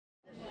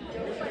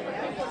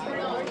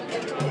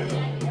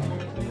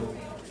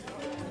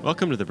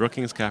Welcome to the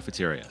Brookings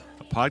Cafeteria,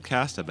 a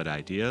podcast about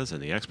ideas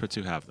and the experts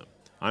who have them.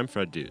 I'm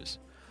Fred Dews.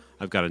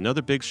 I've got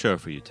another big show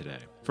for you today.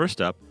 First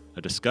up,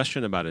 a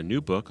discussion about a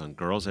new book on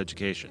girls'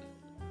 education.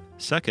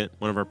 Second,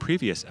 one of our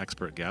previous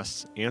expert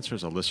guests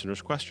answers a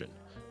listener's question.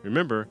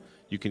 Remember,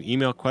 you can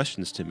email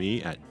questions to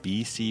me at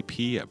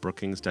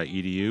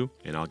bcp@brookings.edu,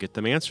 and I'll get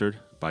them answered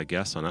by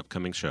guests on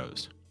upcoming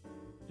shows.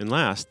 And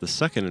last, the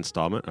second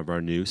installment of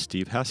our new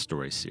Steve Hess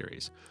Stories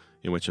series,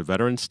 in which a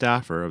veteran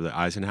staffer of the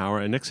Eisenhower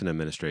and Nixon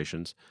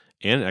administrations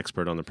and an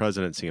expert on the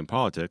presidency and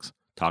politics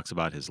talks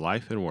about his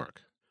life and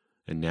work.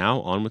 And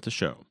now, on with the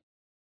show.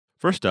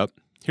 First up,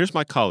 here's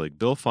my colleague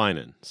Bill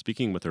Finan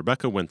speaking with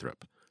Rebecca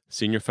Winthrop,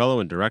 Senior Fellow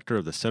and Director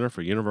of the Center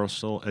for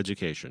Universal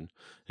Education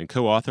and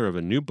co-author of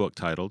a new book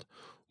titled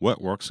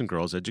What Works in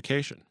Girls'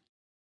 Education.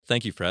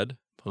 Thank you, Fred.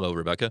 Hello,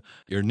 Rebecca.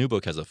 Your new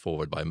book has a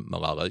foreword by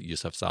Malala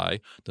Yousafzai,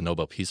 the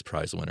Nobel Peace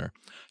Prize winner.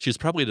 She's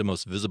probably the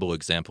most visible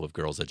example of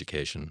girls'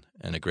 education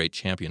and a great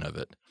champion of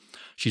it.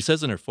 She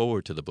says in her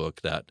foreword to the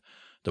book that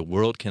the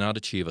world cannot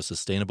achieve a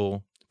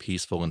sustainable,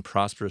 peaceful, and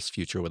prosperous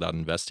future without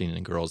investing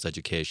in girls'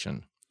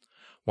 education.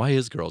 Why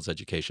is girls'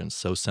 education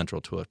so central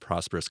to a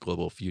prosperous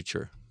global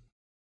future?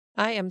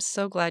 I am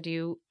so glad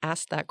you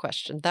asked that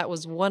question. That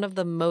was one of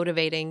the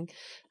motivating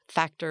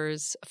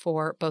factors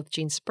for both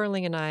Gene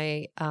Sperling and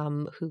I,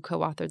 who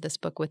co-authored this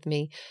book with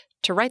me,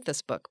 to write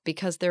this book,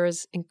 because there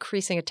is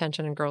increasing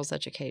attention in girls'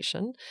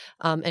 education.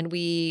 And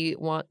we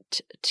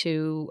want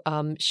to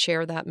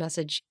share that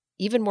message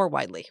even more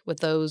widely with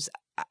those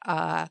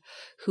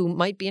who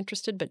might be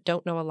interested but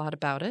don't know a lot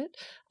about it.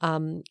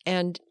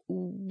 And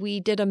we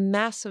did a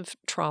massive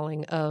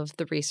trawling of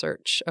the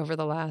research over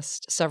the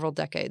last several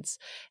decades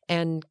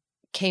and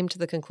came to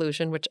the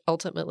conclusion, which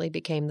ultimately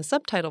became the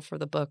subtitle for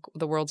the book,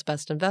 The World's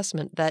Best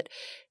Investment, that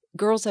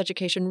girls'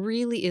 education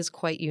really is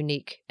quite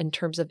unique in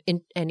terms of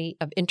any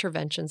of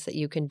interventions that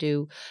you can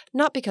do,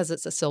 not because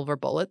it's a silver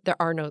bullet.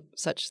 There are no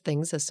such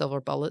things as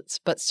silver bullets,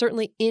 but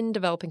certainly in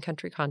developing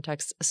country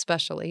contexts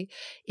especially,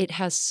 it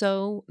has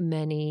so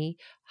many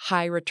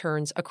high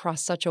returns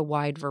across such a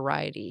wide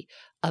variety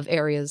of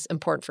areas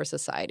important for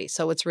society.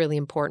 So it's really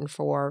important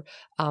for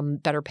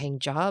better paying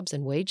jobs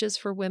and wages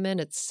for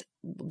women.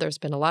 There's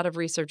been a lot of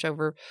research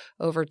over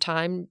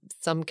time,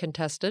 some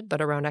contested,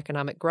 but around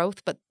economic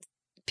growth. But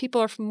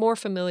people are more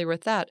familiar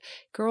with that.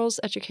 Girls'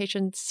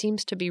 education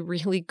seems to be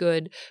really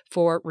good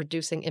for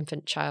reducing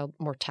infant child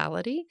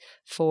mortality,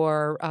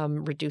 for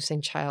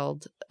reducing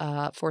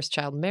forced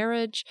child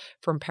marriage,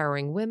 for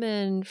empowering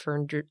women,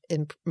 for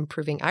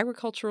improving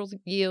agricultural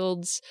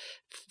yields,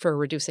 for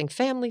reducing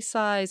family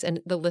size, and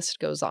the list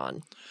goes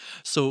on.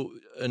 So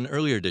an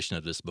earlier edition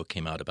of this book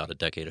came out about a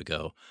decade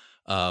ago.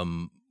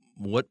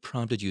 What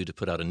prompted you to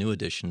put out a new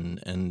edition?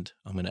 And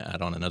I'm going to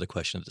add on another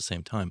question at the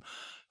same time.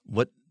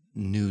 What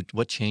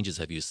changes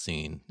have you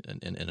seen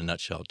in a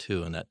nutshell,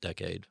 too, in that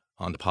decade,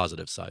 on the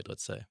positive side,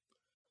 let's say?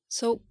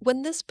 So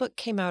when this book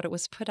came out, it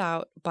was put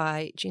out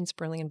by Gene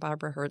Sperling and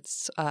Barbara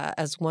Hertz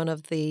as one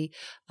of the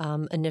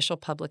initial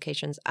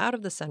publications out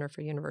of the Center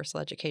for Universal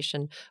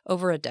Education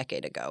over a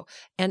decade ago.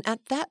 And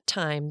at that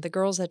time, the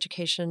girls'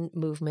 education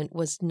movement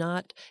was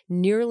not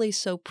nearly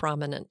so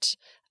prominent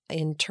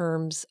in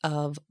terms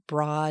of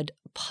broad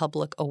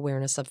public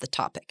awareness of the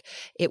topic.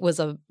 It was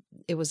a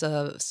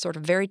sort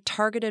of very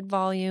targeted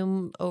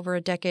volume over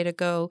a decade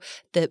ago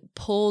that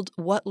pulled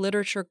what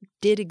literature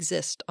did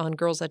exist on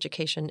girls'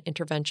 education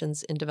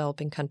interventions in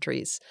developing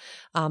countries,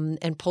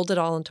 and pulled it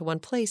all into one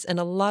place. And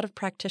a lot of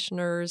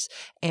practitioners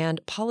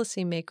and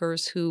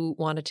policymakers who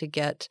wanted to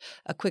get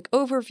a quick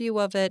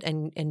overview of it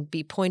and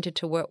be pointed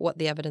to what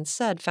the evidence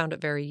said found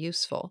it very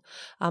useful.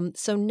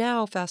 So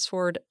now, fast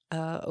forward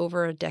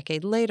over a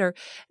decade later,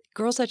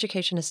 girls'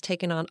 education has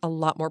taken on a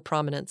lot more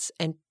prominence,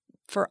 and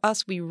for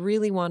us, we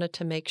really wanted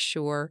to make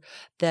sure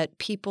that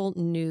people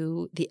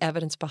knew the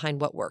evidence behind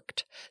what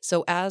worked.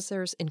 So as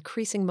there's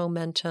increasing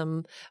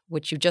momentum,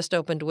 which you just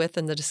opened with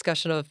in the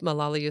discussion of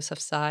Malala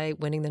Yousafzai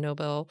winning the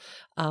Nobel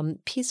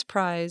Peace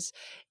Prize,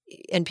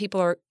 and people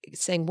are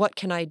saying, what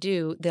can I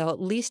do? They'll at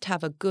least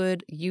have a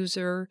good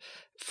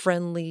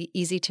user-friendly,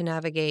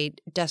 easy-to-navigate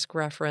desk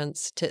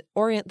reference to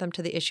orient them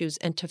to the issues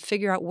and to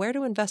figure out where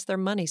to invest their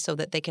money so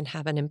that they can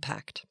have an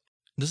impact.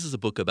 This is a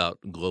book about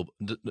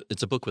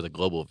it's a book with a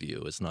global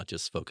view. It's not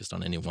just focused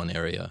on any one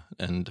area.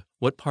 And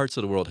what parts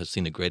of the world have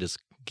seen the greatest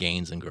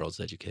gains in girls'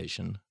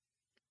 education?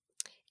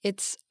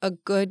 It's a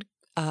good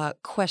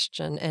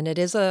question, and it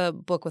is a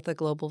book with a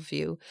global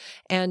view.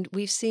 And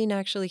we've seen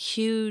actually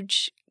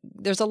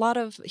there's a lot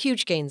of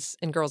huge gains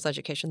in girls'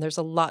 education. There's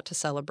a lot to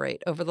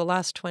celebrate. Over the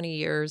last 20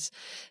 years,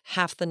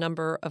 half the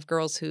number of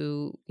girls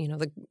the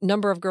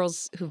number of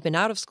girls who've been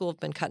out of school have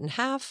been cut in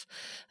half.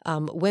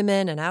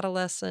 Women and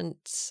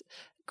adolescents,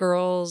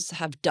 girls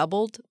have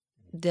doubled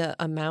the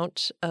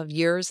amount of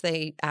years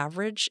they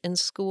average in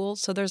school.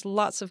 So there's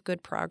lots of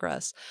good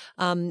progress.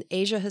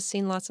 Asia has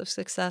seen lots of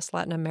success.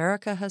 Latin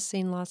America has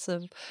seen lots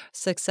of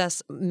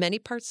success. Many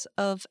parts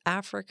of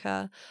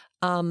Africa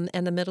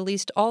and the Middle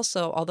East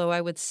also, although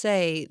I would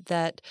say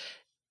that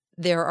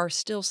there are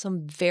still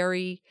some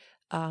very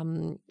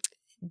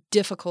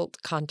difficult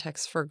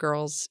contexts for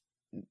girls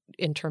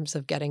in terms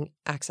of getting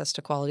access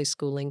to quality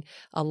schooling.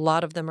 A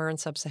lot of them are in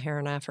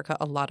sub-Saharan Africa.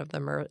 A lot of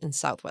them are in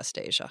Southwest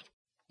Asia.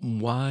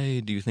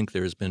 Why do you think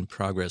there's been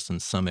progress in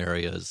some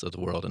areas of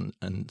the world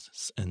and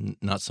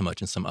not so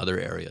much in some other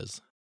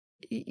areas?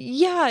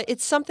 Yeah,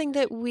 it's something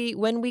that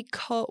when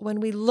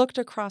we looked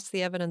across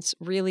the evidence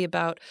really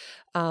about,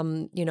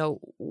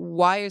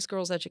 why is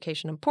girls'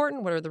 education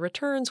important? What are the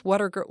returns?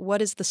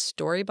 What is the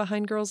story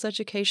behind girls'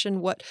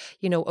 education? What,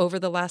 over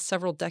the last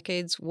several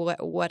decades,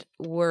 what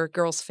were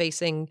girls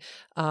facing,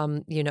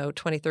 20,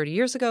 30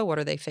 years ago? What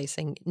are they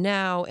facing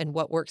now? And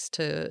what works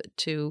to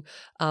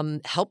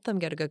help them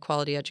get a good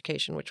quality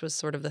education, which was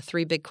sort of the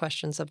three big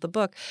questions of the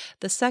book.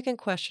 The second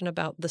question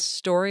about the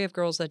story of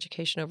girls'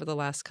 education over the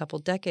last couple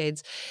decades.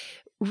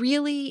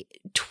 Really,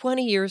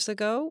 20 years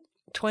ago,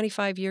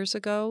 25 years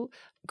ago,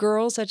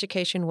 girls'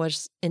 education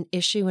was an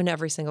issue in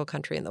every single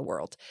country in the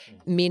world,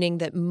 meaning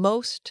that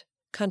most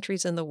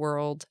countries in the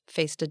world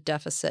faced a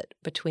deficit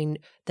between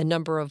the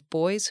number of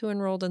boys who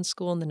enrolled in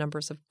school and the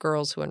numbers of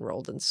girls who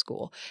enrolled in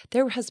school.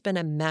 There has been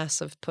a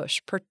massive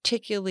push,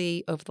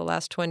 particularly over the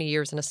last 20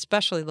 years and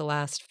especially the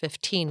last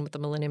 15 with the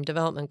Millennium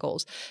Development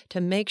Goals, to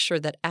make sure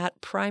that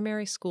at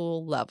primary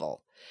school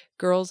level,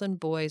 girls and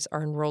boys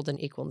are enrolled in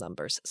equal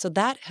numbers. So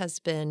that has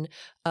been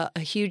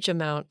a huge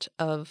amount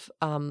of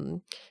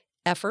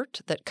effort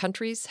that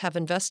countries have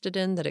invested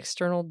in, that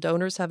external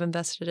donors have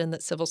invested in,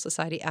 that civil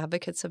society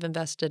advocates have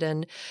invested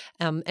in,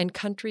 and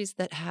countries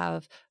that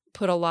have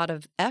put a lot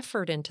of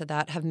effort into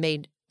that have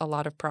made a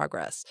lot of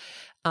progress.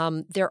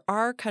 There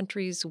are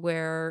countries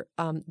where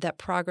that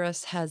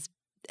progress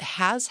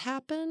has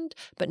happened,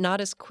 but not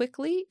as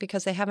quickly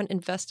because they haven't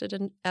invested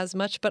in as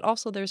much. But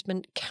also there's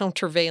been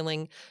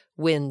countervailing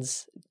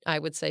winds, I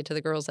would say, to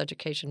the girls'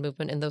 education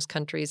movement in those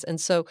countries.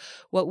 And so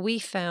what we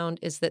found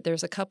is that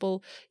there's a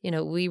couple,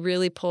 we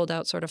really pulled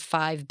out sort of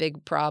 5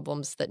 big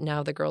problems that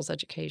now the girls'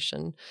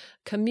 education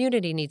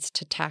community needs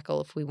to tackle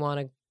if we want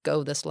to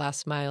go this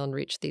last mile and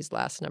reach these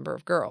last number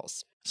of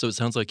girls. So it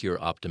sounds like you're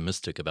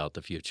optimistic about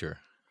the future.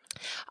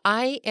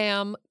 I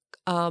am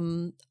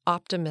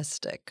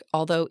optimistic,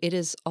 although it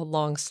is a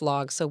long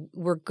slog. So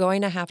we're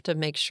going to have to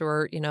make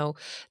sure,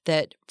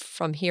 that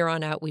from here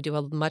on out, we do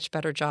a much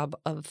better job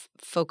of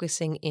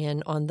focusing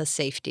in on the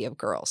safety of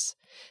girls.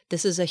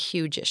 This is a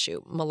huge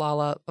issue.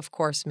 Malala, of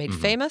course, made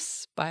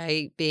famous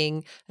by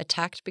being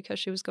attacked because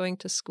she was going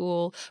to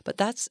school, but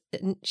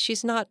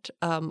she's not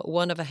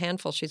one of a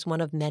handful. She's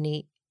one of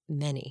many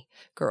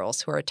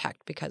girls who are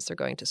attacked because they're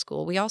going to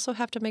school. We also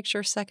have to make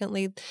sure,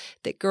 secondly,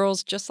 that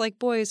girls, just like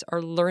boys,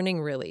 are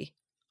learning really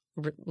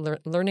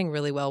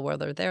well while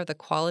they're there. The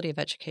quality of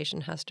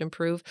education has to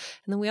improve.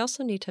 And then we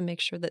also need to make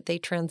sure that they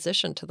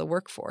transition to the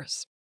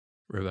workforce.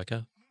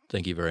 Rebecca,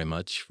 thank you very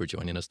much for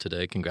joining us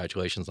today.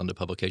 Congratulations on the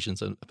publication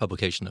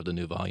of the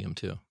new volume,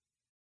 too.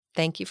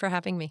 Thank you for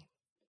having me.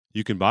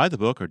 You can buy the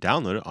book or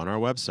download it on our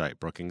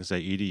website,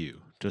 brookings.edu.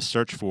 Just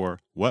search for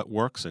What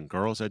Works in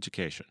Girls'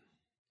 Education.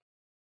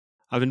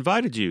 I've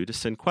invited you to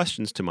send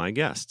questions to my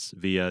guests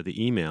via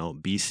the email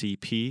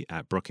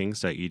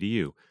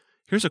bcp@brookings.edu.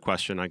 Here's a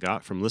question I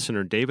got from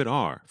listener David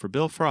R. for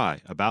Bill Fry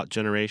about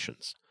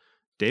generations.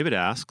 David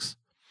asks,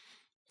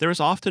 there is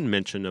often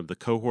mention of the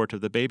cohort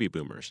of the baby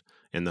boomers,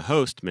 and the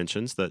host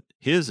mentions that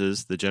his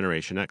is the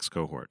Generation X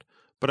cohort.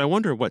 But I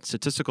wonder what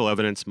statistical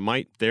evidence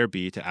might there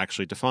be to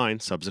actually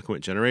define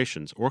subsequent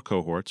generations or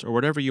cohorts or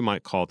whatever you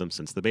might call them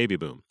since the baby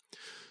boom.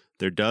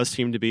 There does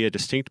seem to be a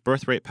distinct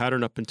birth rate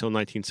pattern up until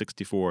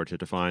 1964 to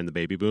define the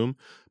baby boom,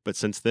 but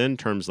since then,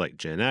 terms like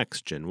Gen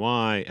X, Gen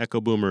Y,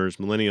 Echo Boomers,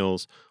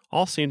 Millennials,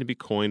 all seem to be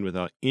coined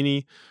without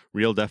any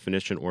real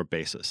definition or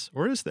basis.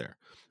 Or is there?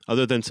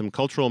 Other than some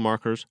cultural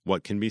markers,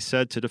 what can be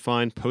said to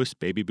define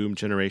post-baby boom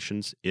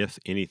generations, if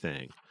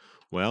anything?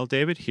 Well,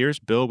 David, here's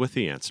Bill with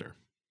the answer.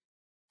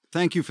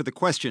 Thank you for the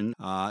question.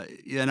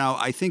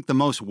 I think the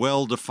most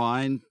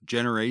well-defined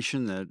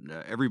generation that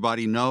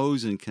everybody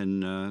knows and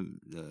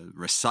can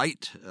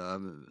recite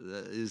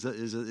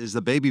is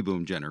the baby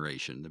boom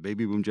generation. The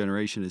baby boom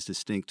generation is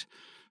distinct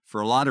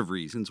for a lot of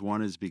reasons.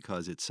 One is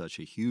because it's such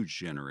a huge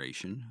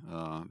generation,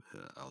 a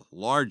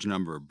large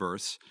number of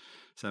births,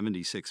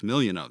 76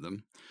 million of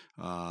them,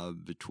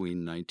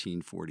 between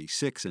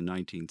 1946 and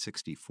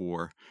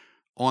 1964,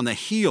 on the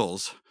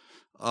heels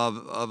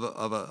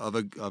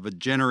of a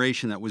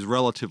generation that was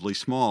relatively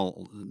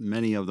small.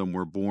 Many of them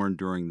were born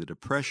during the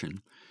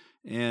Depression.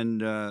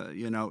 And,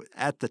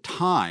 at the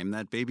time,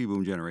 that baby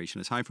boom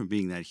generation, aside from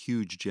being that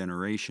huge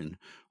generation,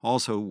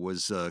 also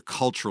was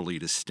culturally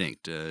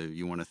distinct.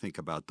 You want to think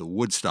about the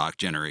Woodstock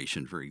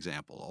generation, for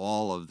example,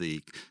 all of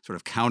the sort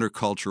of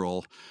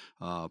countercultural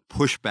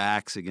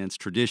pushbacks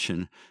against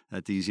tradition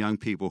that these young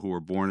people who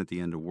were born at the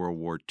end of World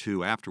War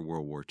II, after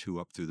World War II,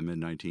 up through the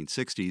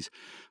mid-1960s,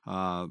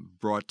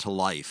 brought to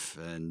life.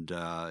 And,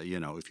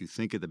 if you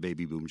think of the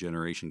baby boom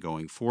generation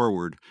going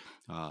forward,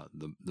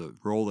 the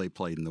role they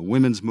played in the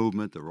women's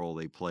movement, the role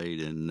they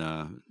played in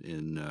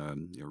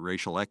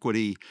racial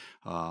equity,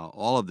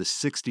 all of the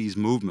 60s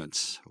movement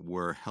movements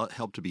were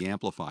helped to be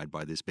amplified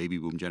by this baby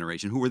boom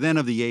generation, who were then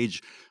of the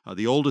age,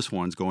 the oldest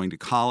ones going to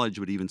college,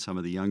 but even some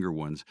of the younger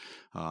ones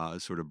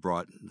sort of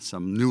brought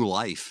some new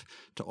life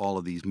to all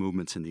of these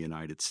movements in the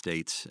United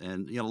States.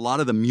 And a lot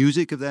of the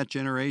music of that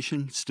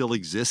generation still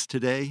exists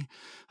today.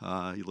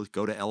 You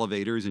go to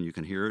elevators and you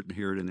can hear it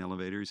in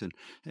elevators.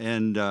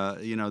 And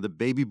the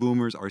baby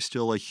boomers are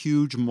still a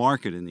huge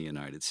market in the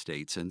United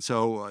States. And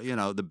so,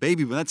 the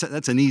baby boom,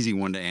 that's an easy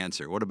one to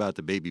answer. What about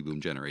the baby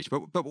boom generation?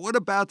 But what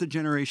about the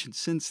generation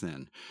since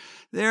then?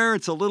 There,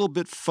 it's a little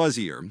bit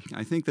fuzzier.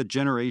 I think the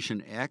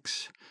Generation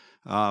X,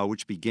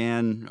 which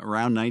began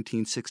around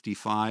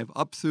 1965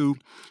 up through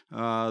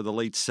the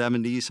late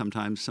 70s.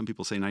 Sometimes some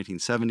people say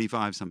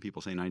 1975, some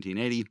people say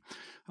 1980.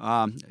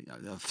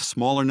 A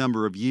smaller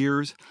number of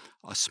years,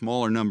 a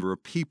smaller number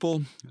of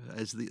people.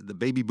 As the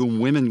baby boom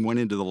women went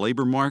into the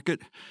labor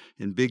market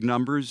in big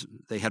numbers,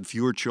 they had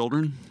fewer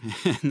children,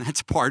 and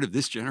that's part of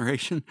this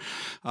generation.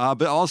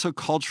 But also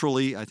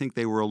culturally, I think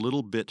they were a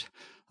little bit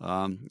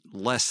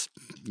less,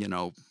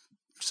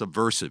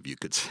 subversive, you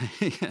could say.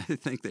 I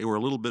think they were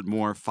a little bit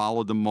more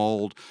followed the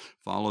mold,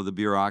 followed the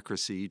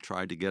bureaucracy,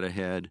 tried to get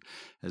ahead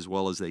as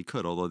well as they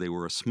could, although they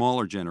were a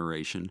smaller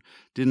generation,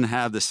 didn't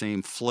have the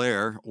same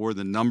flair or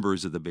the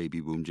numbers of the baby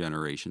boom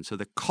generation. So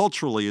that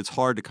culturally, it's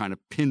hard to kind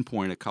of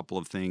pinpoint a couple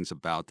of things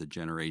about the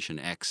Generation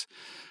X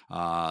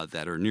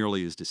that are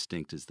nearly as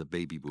distinct as the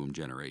baby boom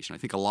generation. I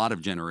think a lot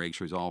of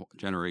Generation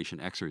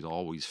Xers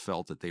always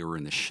felt that they were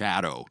in the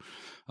shadow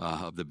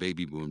of the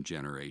baby boom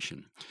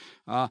generation.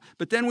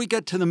 But then we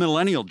get to the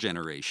millennial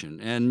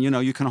generation, and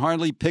you can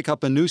hardly pick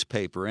up a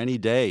newspaper any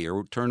day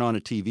or turn on a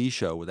TV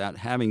show without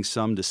having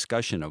some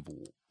discussion of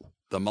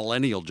the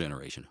millennial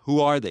generation.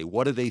 Who are they?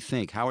 What do they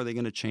think? How are they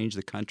going to change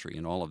the country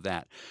and all of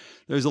that?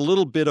 There's a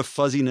little bit of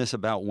fuzziness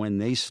about when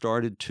they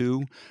started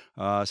too.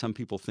 Some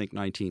people think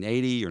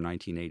 1980 or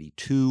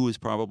 1982 is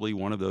probably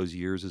one of those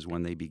years is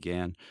when they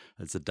began.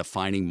 It's a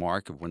defining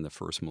mark of when the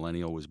first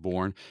millennial was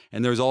born.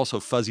 And there's also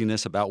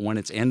fuzziness about when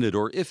it's ended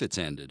or if it's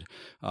ended.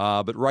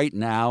 But right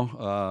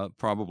now,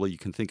 probably you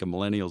can think of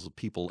millennials as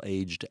people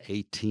aged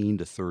 18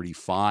 to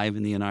 35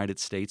 in the United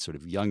States, sort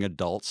of young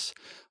adults,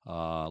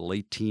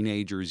 late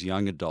teenagers,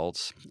 young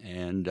adults.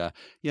 And,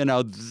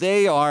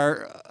 they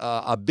are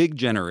a big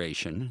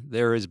generation.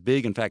 They're as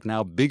big, in fact,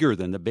 now bigger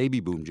than the baby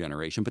boom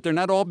generation, but they're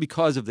not all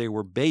because they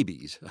were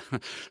babies.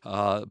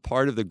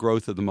 Part of the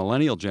growth of the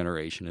millennial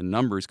generation in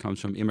numbers comes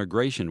from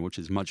immigration, which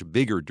is much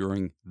bigger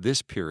during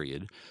this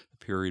period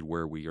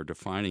where we are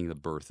defining the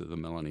birth of the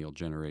millennial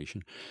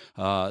generation,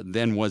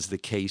 than was the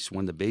case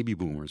when the baby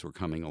boomers were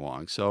coming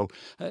along. So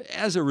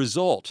as a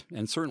result,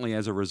 and certainly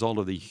as a result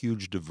of the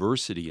huge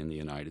diversity in the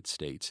United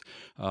States,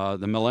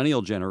 the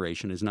millennial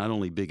generation is not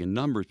only big in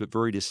numbers, but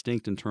very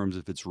distinct in terms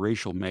of its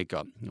racial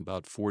makeup.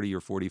 About 40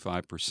 or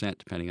 45%,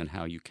 depending on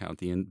how you count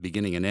the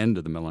beginning and end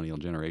of the millennial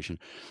generation,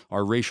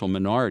 are racial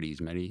minorities,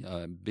 many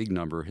big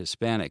number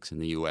Hispanics in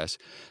the U.S.,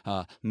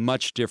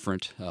 much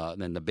different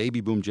than the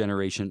baby boom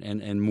generation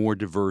and more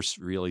diverse,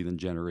 really, than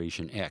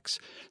Generation X.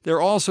 They're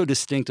also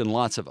distinct in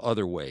lots of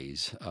other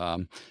ways.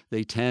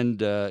 They tend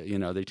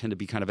to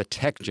be kind of a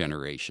tech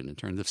generation in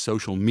terms of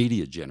social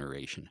media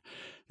generation.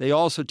 They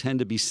also tend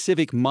to be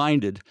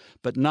civic-minded,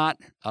 but not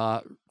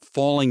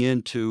falling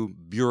into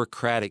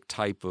bureaucratic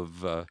type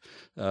of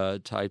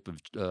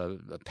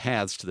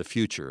paths to the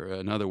future.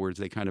 In other words,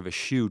 they kind of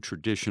eschew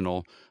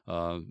traditional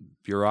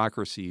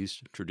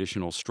bureaucracies,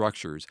 traditional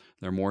structures.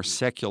 They're more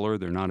secular.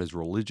 They're not as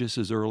religious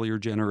as earlier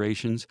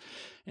generations.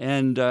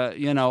 And,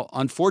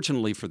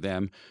 unfortunately for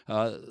them,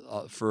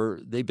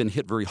 they've been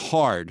hit very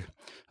hard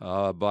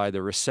by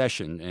the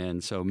recession.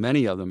 And so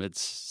many of them,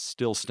 it's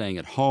still staying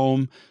at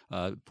home,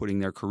 putting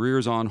their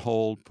careers on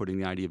hold, putting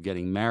the idea of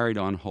getting married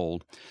on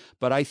hold.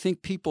 But I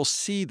think people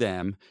see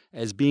them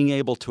as being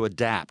able to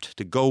adapt,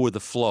 to go with the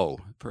flow,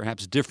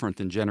 perhaps different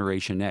than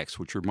Generation X,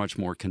 which are much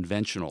more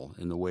conventional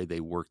in the way they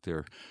work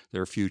their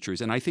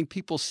futures. And I think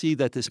people see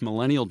that this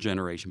millennial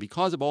generation,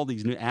 because of all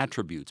these new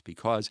attributes,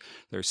 because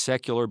they're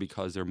secular,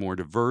 because they're more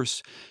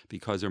diverse,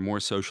 because they're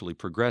more socially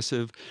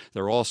progressive,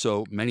 they're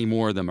also, many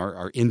more of them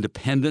are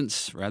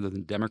independents rather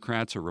than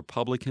Democrats or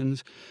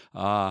Republicans,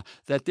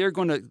 that they're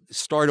going to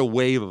start a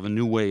wave of a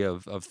new way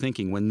of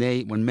thinking when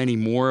many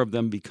more of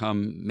them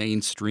become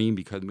mainstream,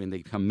 because when they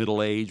become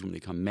middle-aged, when they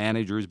become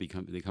managers,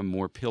 become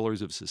more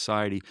pillars of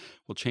society,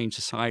 will change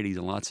societies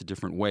in lots of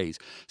different ways.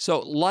 So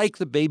like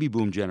the baby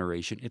boom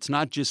generation, it's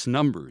not just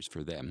numbers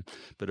for them,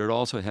 but it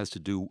also has to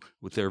do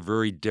with their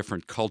very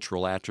different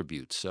cultural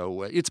attributes.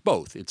 So it's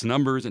both. It's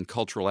numbers and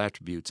cultural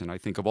attributes. And I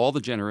think of all the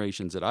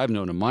generations that I've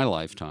known in my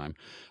lifetime,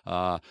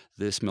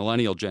 this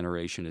millennial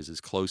generation is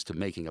as close to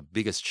making a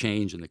biggest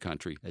change in the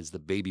country as the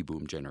baby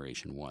boom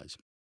generation was.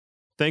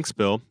 Thanks,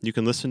 Bill. You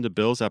can listen to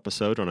Bill's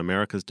episode on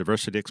America's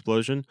Diversity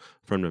Explosion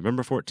from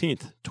November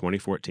 14th,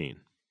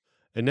 2014.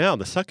 And now,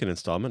 the second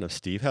installment of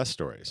Steve Has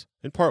Stories.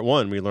 In part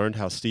one, we learned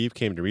how Steve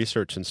came to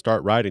research and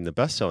start writing the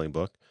best-selling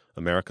book,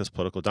 America's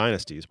Political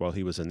Dynasties, while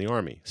he was in the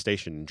Army,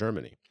 stationed in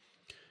Germany.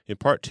 In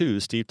part 2,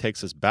 Steve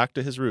takes us back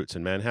to his roots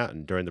in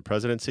Manhattan during the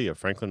presidency of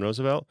Franklin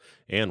Roosevelt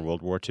and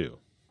World War II.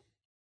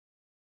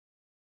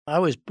 I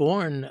was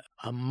born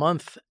a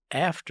month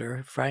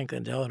after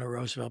Franklin Delano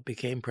Roosevelt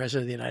became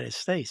president of the United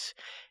States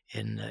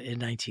in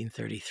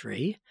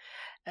 1933,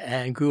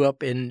 and grew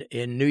up in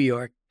New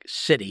York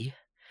City,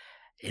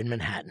 in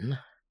Manhattan.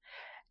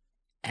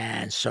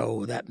 And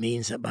so that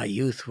means that my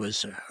youth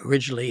was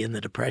originally in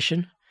the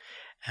Depression,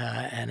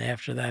 and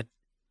after that,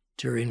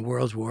 during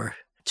World War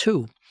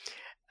II.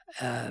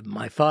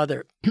 My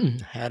father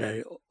had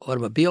an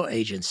automobile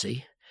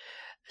agency,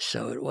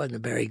 so it wasn't a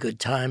very good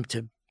time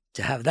to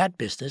have that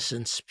business,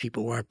 since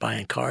people weren't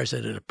buying cars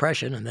in the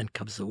Depression, and then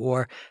comes the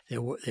war.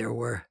 There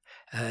were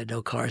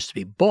no cars to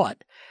be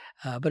bought.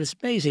 But it's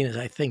amazing as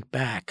I think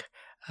back.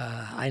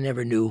 I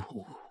never knew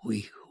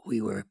we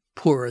were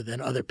poorer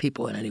than other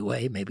people in any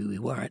way. Maybe we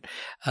weren't,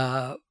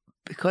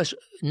 because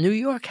New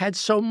York had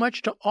so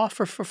much to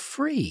offer for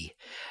free,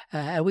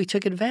 and we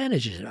took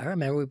advantage of it. I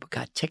remember we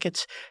got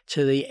tickets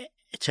to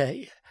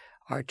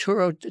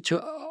Arturo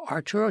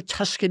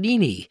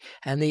Toscanini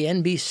and the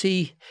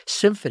NBC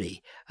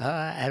Symphony,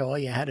 and all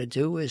you had to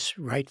do was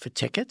write for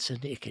tickets,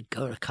 and you could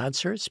go to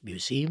concerts,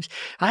 museums.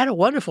 I had a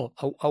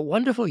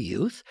wonderful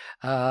youth.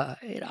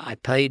 I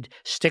played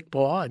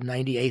stickball on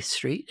 98th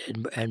Street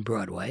and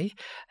Broadway.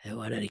 And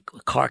when any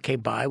car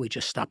came by, we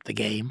just stopped the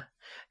game.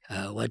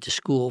 Went to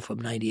school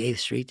from 98th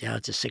Street down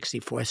to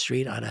 64th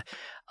Street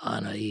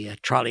on a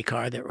trolley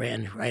car that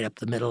ran right up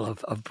the middle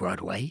of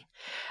Broadway.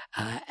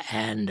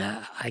 And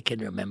I can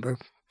remember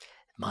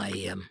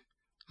my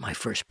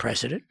first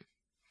president.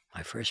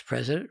 My first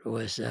president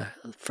was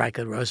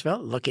Franklin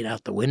Roosevelt, looking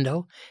out the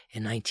window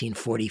in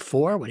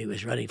 1944 when he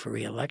was running for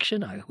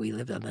re-election. We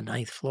lived on the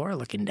 9th floor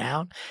looking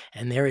down,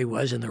 and there he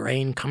was in the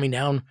rain coming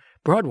down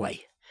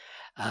Broadway,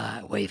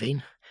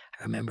 waving.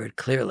 I remember it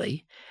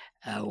clearly.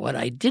 What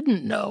I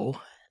didn't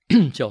know,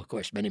 until, of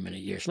course, many, many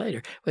years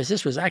later, was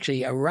this was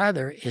actually a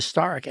rather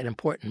historic and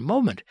important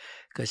moment,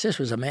 because this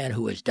was a man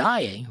who was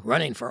dying,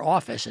 running for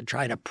office, and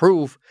trying to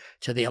prove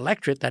to the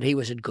electorate that he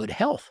was in good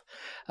health.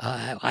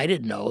 I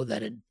didn't know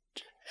that at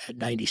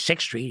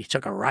 96th Street, he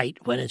took a right,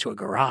 went into a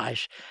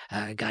garage,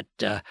 got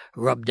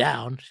rubbed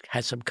down,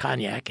 had some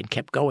cognac, and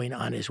kept going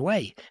on his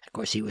way. Of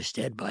course, he was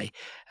dead by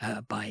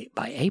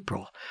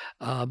April.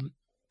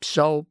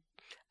 So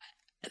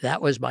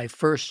that was my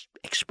first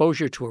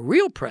exposure to a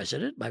real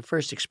president, my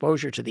first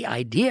exposure to the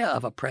idea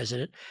of a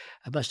president.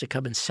 I must have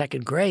come in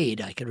second grade.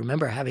 I can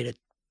remember having a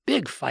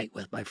big fight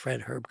with my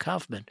friend Herb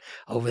Kaufman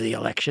over the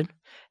election.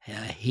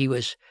 He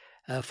was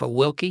for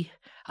Willkie.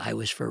 I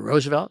was for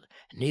Roosevelt.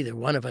 Neither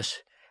one of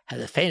us had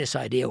the faintest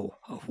idea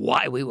of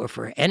why we were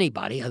for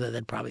anybody other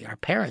than probably our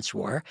parents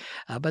were.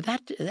 But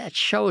that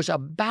shows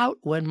about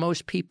when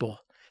most people,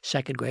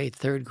 second grade,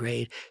 third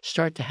grade,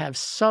 start to have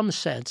some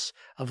sense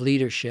of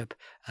leadership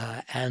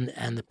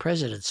and the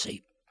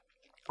presidency.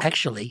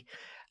 Actually,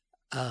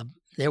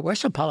 there were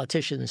some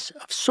politicians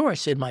of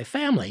sorts in my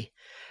family,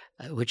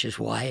 which is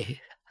why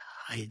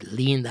I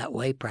lean that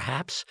way,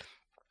 perhaps.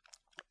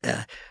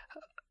 I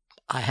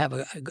have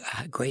a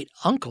great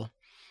uncle,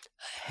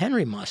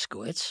 Henry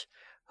Moskowitz,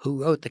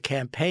 who wrote the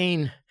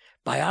campaign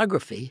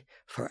biography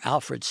for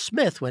Alfred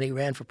Smith when he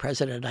ran for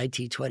president in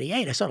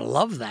 1928. I sort of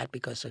love that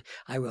because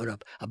I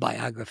wrote a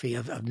biography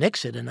of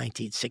Nixon in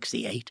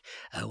 1968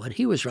 when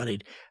he was running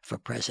for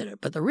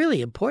president. But the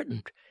really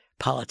important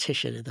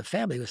politician in the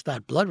family was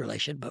not blood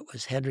relation, but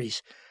was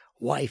Henry's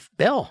wife,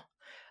 Belle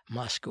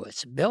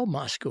Moskowitz. Belle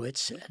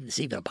Moskowitz, and there's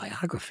even a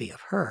biography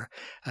of her,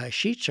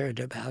 she turned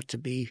out to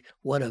be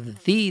one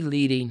of the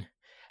leading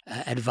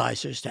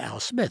advisors to Al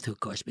Smith, who, of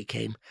course,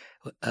 became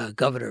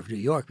governor of New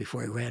York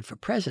before he ran for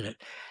president.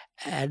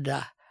 And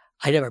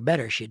I never met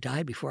her. She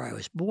died before I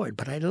was born.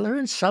 But I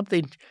learned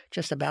something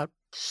just about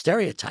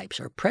stereotypes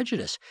or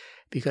prejudice,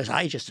 because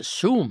I just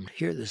assumed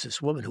here there's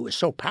this woman who was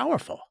so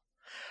powerful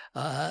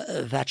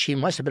that she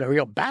must have been a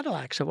real battle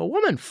axe of a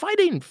woman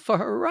fighting for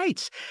her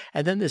rights.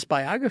 And then this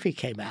biography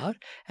came out,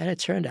 and it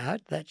turned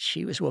out that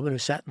she was a woman who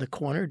sat in the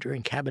corner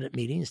during cabinet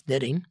meetings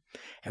knitting.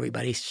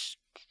 Everybody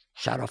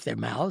shot off their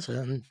mouths,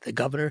 and the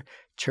governor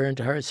turned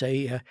to her and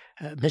say,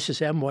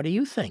 Mrs. M., what do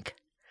you think?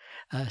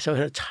 So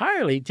an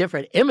entirely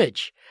different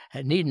image.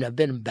 It needn't have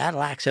been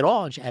battle axe at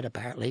all, and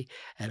apparently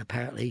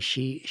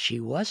she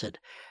wasn't.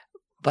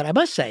 But I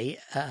must say,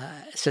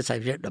 since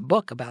I've written a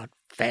book about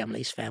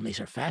families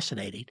are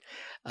fascinating,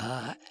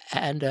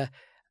 and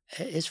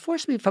it's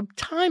forced me from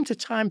time to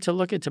time to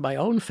look into my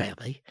own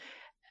family,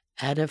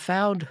 and have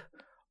found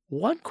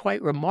one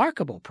quite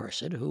remarkable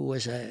person who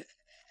was a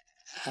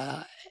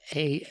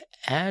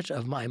aunt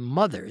of my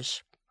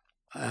mother's,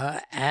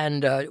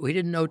 and we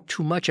didn't know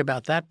too much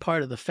about that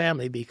part of the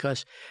family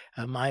because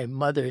my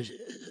mother's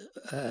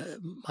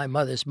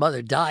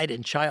mother died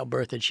in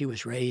childbirth, and she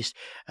was raised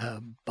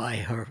by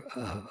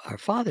her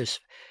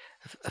father's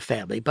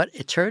family. But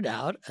it turned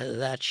out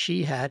that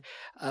she had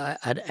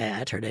an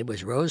aunt. Her name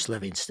was Rose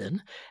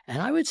Livingston.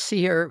 And I would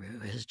see her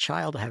as a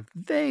child, have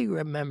vague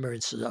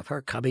remembrances of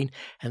her coming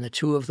and the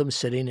two of them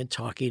sitting and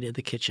talking in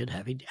the kitchen,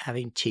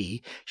 having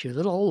tea. She was a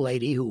little old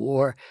lady who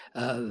wore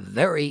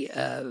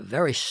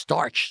very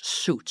starched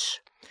suits.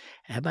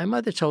 And my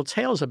mother told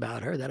tales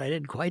about her that I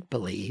didn't quite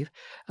believe.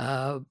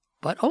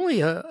 But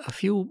only a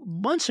few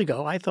months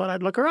ago, I thought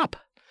I'd look her up.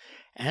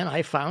 And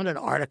I found an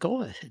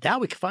article. Now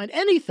we can find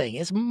anything.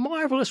 It's a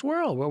marvelous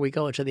world where we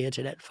go into the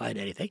internet and find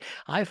anything.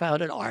 I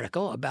found an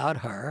article about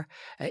her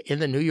in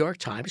the New York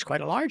Times,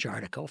 quite a large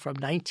article from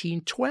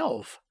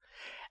 1912.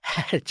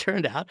 And it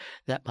turned out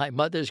that my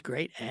mother's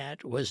great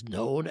aunt was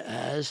known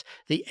as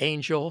the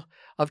Angel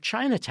of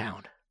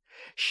Chinatown.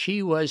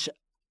 She was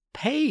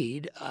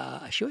paid,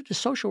 she was a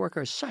social worker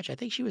as such. I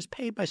think she was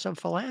paid by some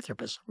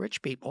philanthropists,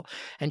 rich people,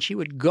 and she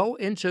would go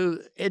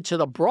into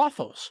the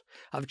brothels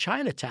of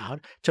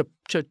Chinatown to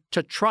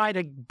try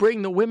to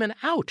bring the women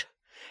out.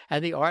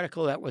 And the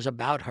article that was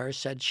about her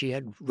said she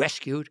had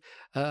rescued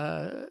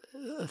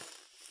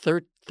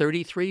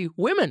 33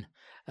 women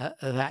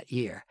that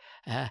year.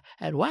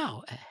 And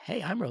wow,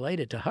 hey, I'm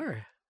related to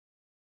her.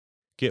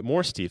 Get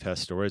more Steve Hess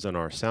stories on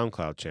our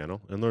SoundCloud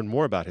channel and learn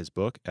more about his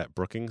book at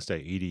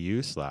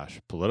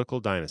brookings.edu/political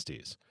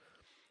dynasties.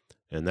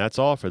 And that's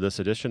all for this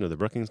edition of the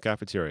Brookings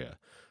Cafeteria.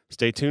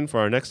 Stay tuned for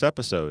our next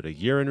episode, A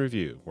Year in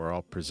Review, where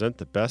I'll present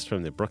the best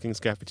from the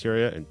Brookings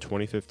Cafeteria in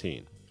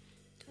 2015.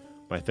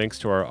 My thanks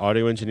to our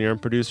audio engineer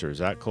and producer,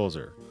 Zach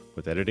Kolzer,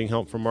 with editing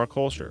help from Mark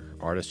Holscher,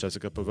 artist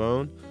Jessica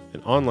Pavone,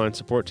 an online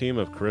support team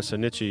of Carissa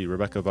Nietzsche,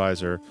 Rebecca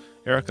Visor,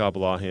 Eric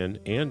Abalahan,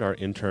 and our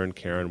intern,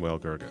 Karen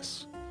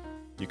Whale-Gerges.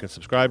 You can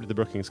subscribe to the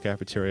Brookings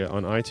Cafeteria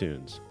on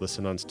iTunes,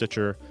 listen on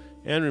Stitcher,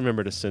 and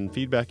remember to send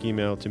feedback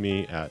email to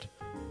me at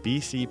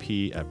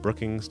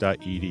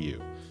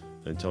bcp@brookings.edu.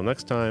 Until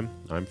next time,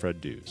 I'm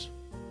Fred Dews.